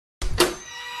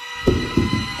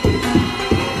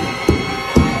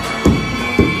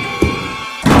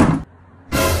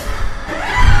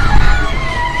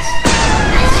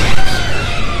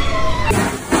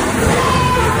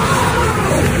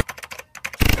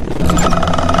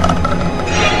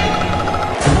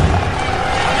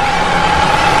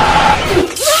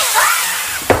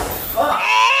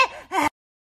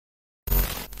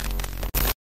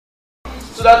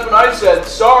I said,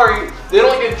 sorry, they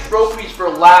don't get trophies for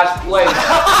last place.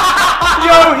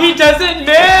 Yo, he doesn't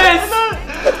miss!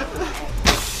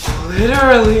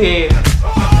 Literally.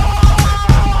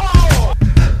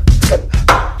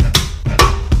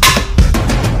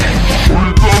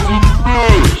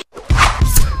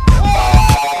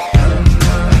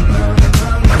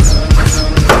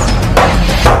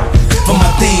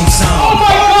 Oh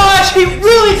my gosh, he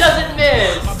really doesn't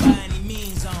miss!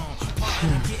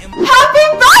 Happy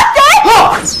birthday!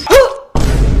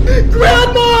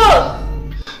 Grandma!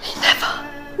 He never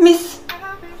miss.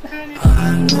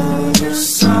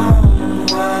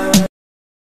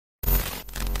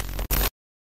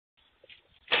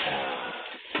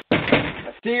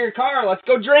 I see your car. Let's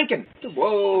go drinking.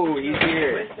 Whoa, he's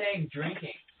here. Quit saying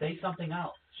drinking. Say something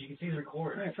else. So you can see the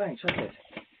record. All right, fine. Shut it.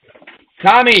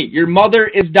 Tommy, your mother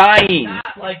is dying.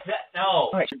 Not like that. No.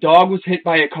 All right, your dog was hit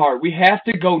by a car. We have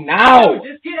to go now. No,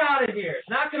 just get out of here. It's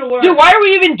not gonna work. Dude, why are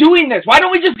we even doing this? Why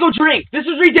don't we just go drink? This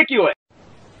is ridiculous.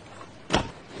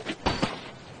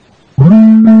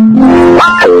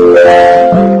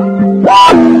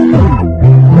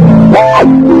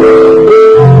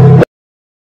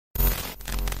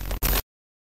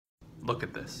 Look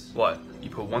at this. What?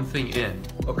 You put one thing in,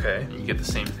 okay, and you get the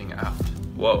same thing out.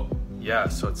 Whoa. Yeah,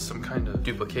 so it's some kind of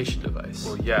duplication device.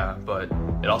 Well, yeah, but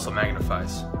it also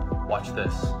magnifies. Watch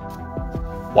this.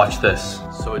 Watch this.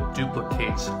 So it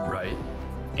duplicates, right?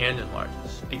 And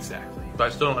enlarges. Exactly. But I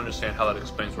still don't understand how that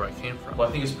explains where I came from. Well,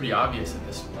 I think it's pretty obvious at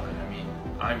this point. I mean,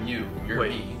 I'm you, you're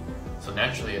me. So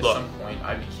naturally, at some point,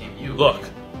 I became you. Look.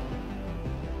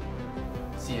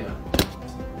 See ya.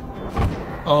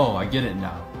 Oh, I get it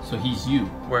now. So he's you.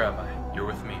 Where am I? You're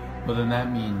with me. But then that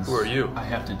means... Who are you? I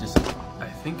have to disappear. I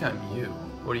think I'm you.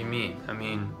 What do you mean? I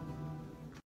mean...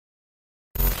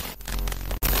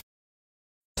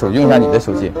 手用一下你的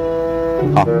手机，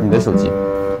好，你的手机，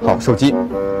好，手机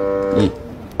，1、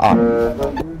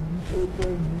2。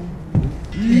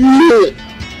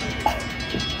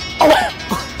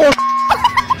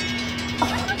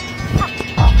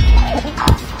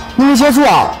你没接住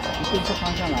啊？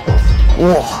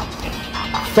哇，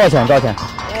多少钱？多少钱？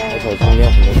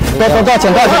多少钱？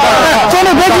兄弟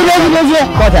别急，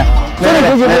多少钱？兄弟别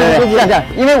急，这样，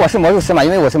因为我是魔术师嘛，来，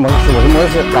过来，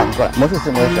魔术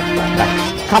师，来，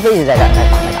咖啡一直在这儿，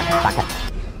来打开。